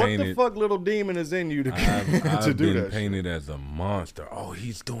yo, painted, what the fuck little demon is in you to I've to do been that? painted as a monster. Oh,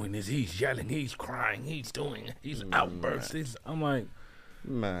 he's doing this. He's yelling. He's crying. He's outbursts. I'm like,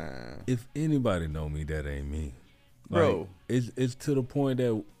 Man, if anybody know me, that ain't me, bro. Like, it's to the point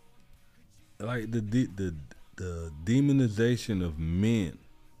that like the demonization of men,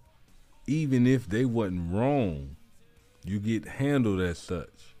 even if they wasn't wrong, you get handled as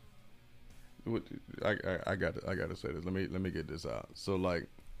such. I got to say this. Let me get this out. So like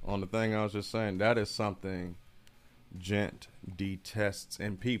on the thing I was just saying, that is something Gent detests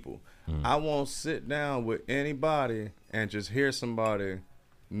in people. I won't sit down with anybody and just hear somebody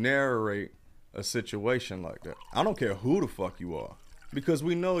narrate a situation like that. I don't care who the fuck you are, because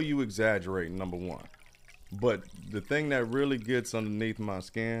we know you exaggerate, number one. But the thing that really gets underneath my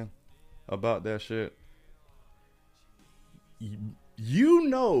skin about that shit, you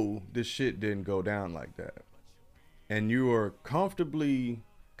know this shit didn't go down like that. And you are comfortably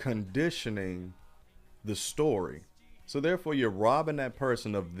conditioning the story. So therefore you're robbing that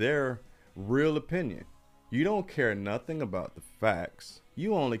person of their real opinion. You don't care nothing about the facts.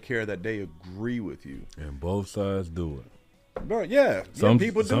 You only care that they agree with you. And both sides do it. Bro, yeah,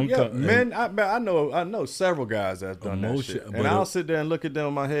 people do. Yeah, men. I know several guys that's done that shit, and I'll sit there and look at them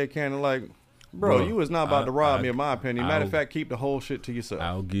in my head cannon like, bro, you was not about to rob me, in my opinion. Matter of fact, keep the whole shit to yourself.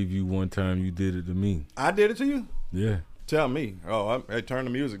 I'll give you one time you did it to me. I did it to you? Yeah. Tell me. Oh, hey, turn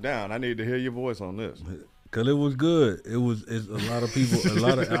the music down. I need to hear your voice on this. Cause it was good. It's a lot of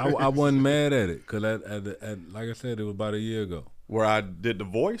people. I wasn't mad at it. Cause like I said, it was about a year ago. Where I did the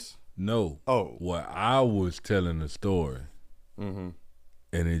voice? No. Oh. Where I was telling the story, and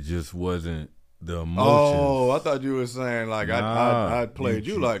it just wasn't the emotions. Oh, I thought you were saying like I played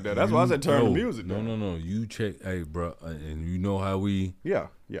you like that. That's why I said turn the music down. No. You check, hey, bro, and you know how we. Yeah.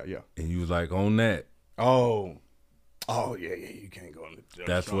 And you was like on that. Oh yeah, you can't go on the.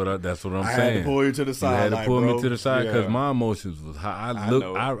 That's what I'm saying. I had to pull you to the side. You had to pull me to the side because my emotions was high.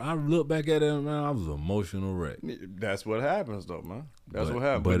 I look back at it, man. I was an emotional wreck. That's what happens, though, man. That's what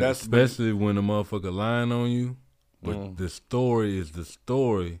happens. But especially when the motherfucker lying on you. But the story is the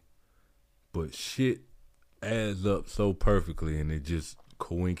story. But shit adds up so perfectly, and it just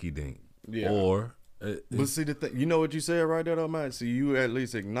coinky dink. Yeah. Or, but see the thing, you know what you said right there, though, man. See, you at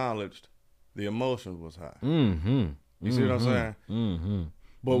least acknowledged the emotion was high. You see what I'm saying?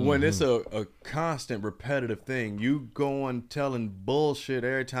 But when it's a constant repetitive thing, you going telling bullshit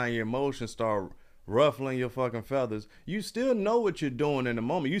every time your emotions start ruffling your fucking feathers, you still know what you're doing in the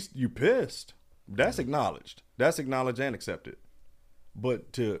moment. You pissed. That's acknowledged. That's acknowledged and accepted.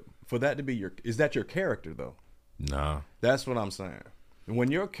 But for that to be is that your character though? Nah. That's what I'm saying.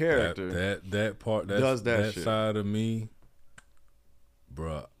 When your character that part does that shit. Side of me,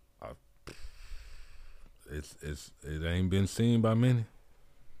 bruh, it ain't been seen by many.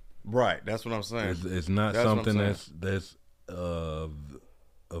 Right, that's what I'm saying. It's not something that's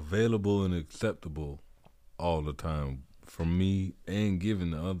available and acceptable all the time from me and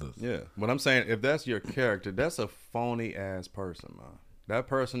given to others. Yeah, what I'm saying, if that's your character, that's a phony ass person, man. That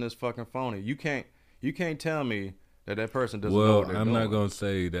person is fucking phony. You can't tell me that person doesn't know what they're doing. I'm not gonna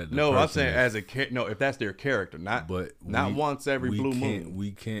say that. No, I'm saying if that's their character, not once every blue moon.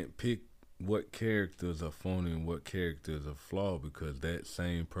 We can't pick what characters are phony and what characters are flawed, because that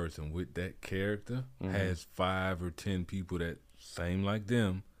same person with that character has 5 or 10 people that same like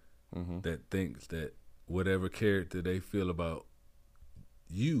them that thinks that whatever character they feel about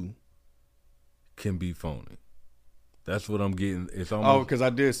you can be phony. That's what I'm getting. It's almost because I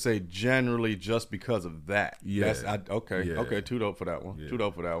did say generally just because of that. Yeah. Okay. Too dope for that one. Yeah. Too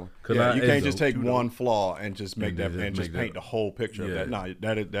dope for that one. Yeah, you can't just take one flaw and just make that and just paint the whole picture of that. Yeah.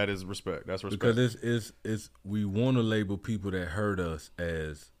 No, that is respect. That's respect. Because it's we want to label people that hurt us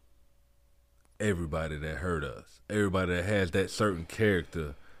as everybody that hurt us. Everybody that has that certain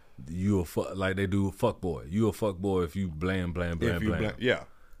character. You like they do a fuck boy. You a fuck boy if you blam. Yeah.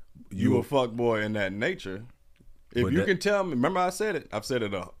 You a fuck boy in that nature. If you can tell me, remember I said it. I said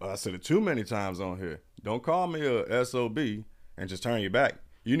it too many times on here. Don't call me a SOB and just turn your back.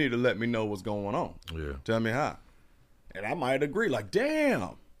 You need to let me know what's going on. Yeah. Tell me how. And I might agree. Like,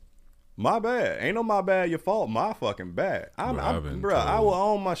 damn, my bad. Ain't no my bad. Your fault. My fucking bad. I will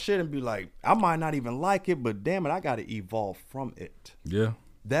own my shit and be like, I might not even like it, but damn it, I got to evolve from it. Yeah.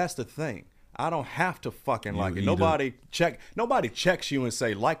 That's the thing. I don't have to fucking like it. Nobody checks you and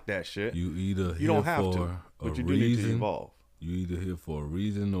say like that shit. You don't have to, but you do need to evolve. You either here for a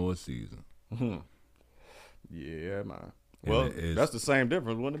reason or a season. Yeah, man. Well, that's the same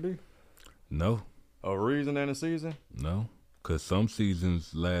difference, wouldn't it be? No. A reason and a season? No. Because some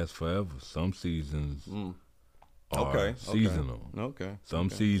seasons last forever. Some seasons are seasonal. Okay. Some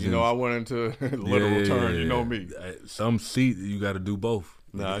seasons. You know, I went into literal terms. You know me. Some you got to do both.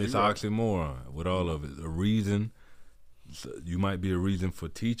 Nah, it's right. oxymoron with all of it. A reason, you might be a reason for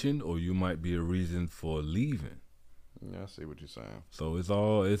teaching, or you might be a reason for leaving. Yeah, I see what you're saying. So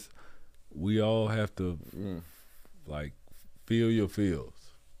we all have to like feel your feels.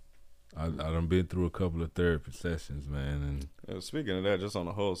 I done been through a couple of therapy sessions, man. And speaking of that, just on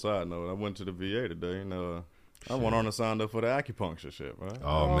the whole side note, I went to the VA today. You know, I went on and signed up for the acupuncture shit, right?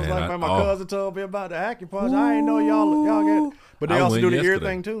 Oh, I was man, like, my cousin told me about the acupuncture. I didn't know y'all get. But they also do the ear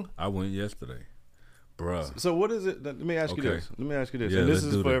thing too. I went yesterday, bruh. So what is it? Let me ask you this. Yeah, and this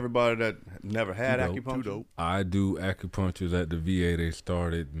is for everybody that never had acupuncture. I do acupunctures at the VA. They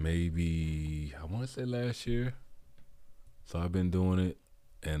started maybe, I want to say last year. So I've been doing it.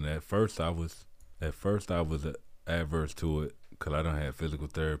 And at first I was adverse to it because I don't have physical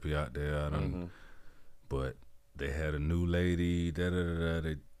therapy out there. But they had a new lady.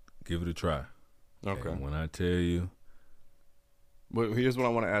 They give it a try. Okay. And when I tell you, but here's what I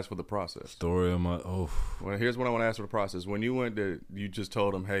want to ask for the process. Story of my Well, here's what I want to ask for the process. When you went there, you just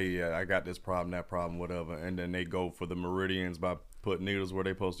told them, "Hey, yeah, I got this problem, that problem, whatever," and then they go for the meridians by putting needles where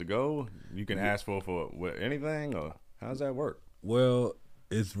they're supposed to go. You can ask for anything, or how does that work? Well,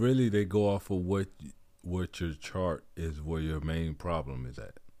 it's really they go off of what your chart is, where your main problem is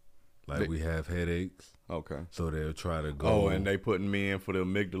at. Like we have headaches. Okay. So they'll try to go. Oh, and they putting me in for the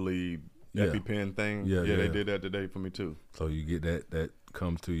amygdala EpiPen thing. Yeah, they did that today for me too. So you get that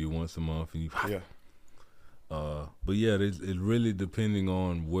comes to you once a month, and you. Yeah. But yeah, it's really depending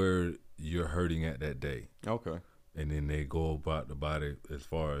on where you're hurting at that day. Okay. And then they go about the body as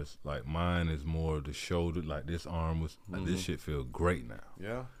far as like mine is more the shoulder. Like this arm was like, this shit feel great now.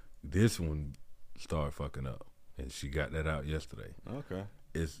 Yeah. This one started fucking up, and she got that out yesterday. Okay.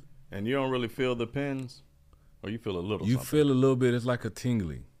 And you don't really feel the pins, or you feel a little. You feel a little bit. It's like a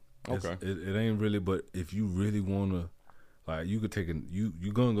tingling. Okay. It ain't really, but if you really wanna, like, you could take you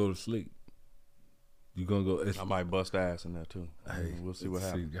gonna go to sleep. You gonna go. I might bust ass in that too. Hey, we'll see what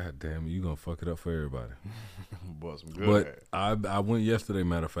happens. God damn it, you gonna fuck it up for everybody. Bust some good ass. But I went yesterday,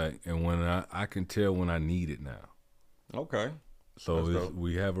 matter of fact, and when I can tell when I need it now. Okay. So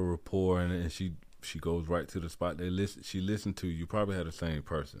we have a rapport, and she goes right to the spot. She listened to you. Probably had the same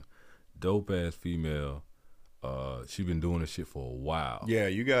person. Dope ass female. She been doing this shit for a while. Yeah,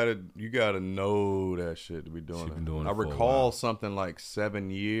 you gotta know that shit to be doing it. Been doing I it for recall something like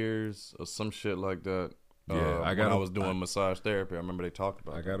 7 years or some shit like that. Yeah, I was doing massage therapy. I remember they talked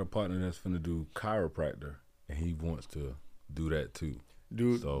about. I got a partner that's finna do chiropractor, and he wants to do that too.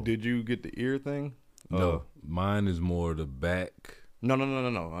 Did you get the ear thing? No, mine is more the back.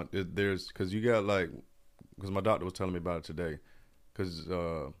 No. There's because you got because my doctor was telling me about it today. Because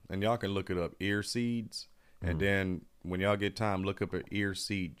and y'all can look it up, ear seeds. And then when y'all get time, look up an ear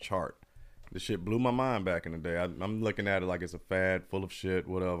seed chart. The shit blew my mind back in the day. I'm looking at it like it's a fad full of shit,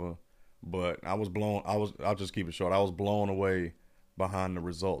 whatever. But I'll just keep it short. I was blown away behind the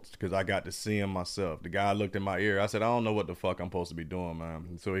results because I got to see him myself. The guy looked in my ear. I said, I don't know what the fuck I'm supposed to be doing, man.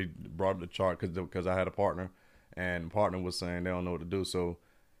 And so he brought up the chart because I had a partner, and the partner was saying they don't know what to do. So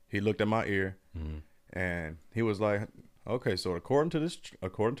he looked at my ear, and he was like, okay, so according to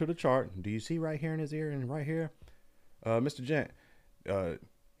the chart, do you see right here in his ear and right here, Mr. Gent,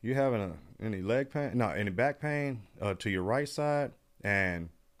 you having any leg pain? No, any back pain to your right side? And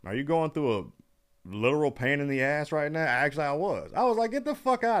are you going through a literal pain in the ass right now? Actually, I was. I was like, get the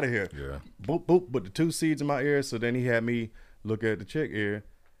fuck out of here. Yeah. Boop, boop, put the 2 seeds in my ear. So then he had me look at the chick ear,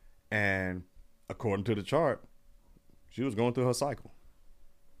 and according to the chart, she was going through her cycle.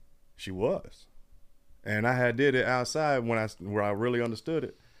 She was. And I had did it outside where I really understood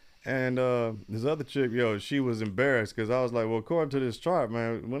it. And this other chick, she was embarrassed because I was like, well, according to this chart,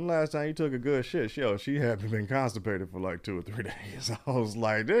 man, when the last time you took a good shit? She had been constipated for like 2 or 3 days. I was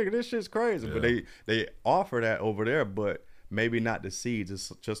like, dude, this shit's crazy. Yeah. But they offer that over there, but maybe not the seeds.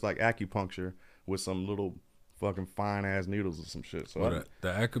 It's just like acupuncture with some little fucking fine ass needles or some shit. So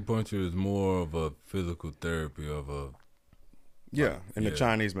the acupuncture is more of a physical therapy of a the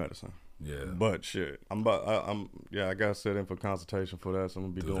Chinese medicine. Yeah, but shit, I got set in for consultation for that, so I'm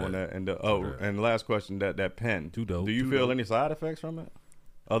gonna be doing that. And and the last question, that pen, do you feel any side effects from it,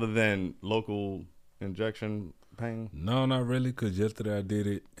 other than local injection pain? No, not really. Cause yesterday I did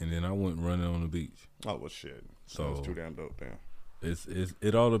it, and then I went running on the beach. Oh well, shit. So it's too damn dope, man.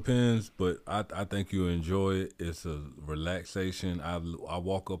 It all depends, but I think you'll enjoy it. It's a relaxation. I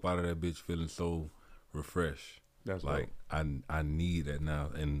walk up out of that bitch feeling so refreshed. That's like dope. I need that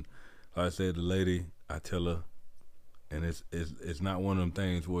now. And like I said, the lady, I tell her, And it's not one of them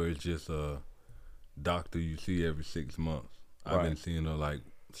things where it's just a doctor you see every 6 months. I've Right. been seeing her like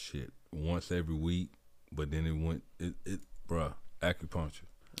shit once every week, but then bruh, acupuncture.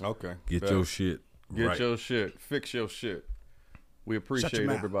 Okay. Get Bet. your shit Get right. your shit. Fix your shit. We Shut appreciate your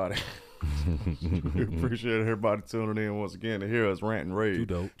mouth. everybody. We appreciate everybody tuning in once again to hear us rant and rave.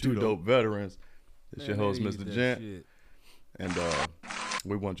 Too dope. Veterans. It's your Man, host, they Mr. eat that Gent. shit. And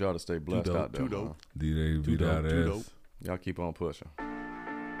we want y'all to stay blessed dope. out there. Too dope. man. D-Day Too dope, too Vidal dope. S. Y'all keep on pushing.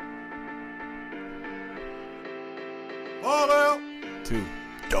 Too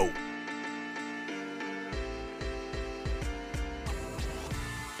dope.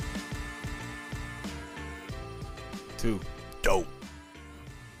 Too dope.